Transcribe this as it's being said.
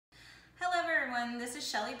everyone, this is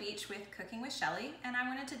Shelly Beach with Cooking with Shelly, and I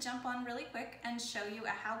wanted to jump on really quick and show you a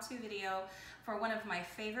how-to video for one of my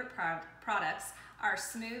favorite products, our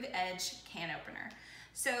Smooth Edge can opener.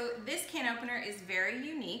 So this can opener is very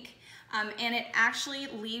unique, and it actually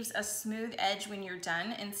leaves a smooth edge when you're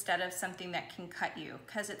done instead of something that can cut you,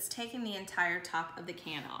 because it's taking the entire top of the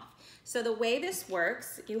can off. So the way this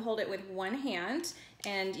works, you hold it with one hand,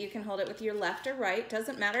 and you can hold it with your left or right,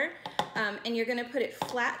 doesn't matter, and you're gonna put it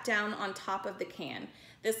flat down on top of the can.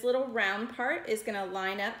 This little round part is gonna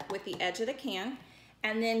line up with the edge of the can,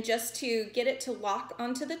 and then just to get it to lock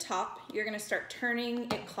onto the top, you're gonna start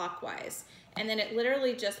turning it clockwise. And then it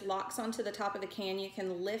literally just locks onto the top of the can. You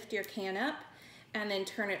can lift your can up and then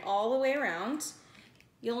turn it all the way around.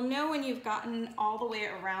 You'll know when you've gotten all the way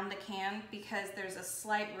around the can because there's a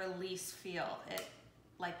slight release feel,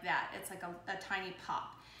 like that. It's like a tiny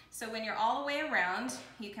pop. So when you're all the way around,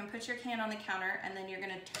 you can put your can on the counter and then you're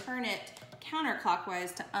gonna turn it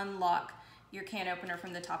counterclockwise to unlock your can opener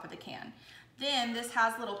from the top of the can. Then this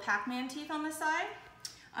has little Pac-Man teeth on the side,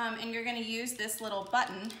 and you're gonna use this little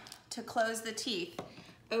button to close the teeth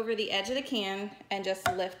over the edge of the can and just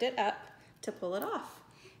lift it up to pull it off.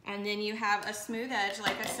 And then you have a smooth edge.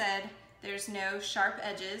 Like I said, there's no sharp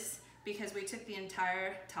edges because we took the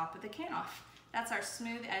entire top of the can off. That's our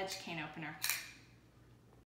smooth edge can opener.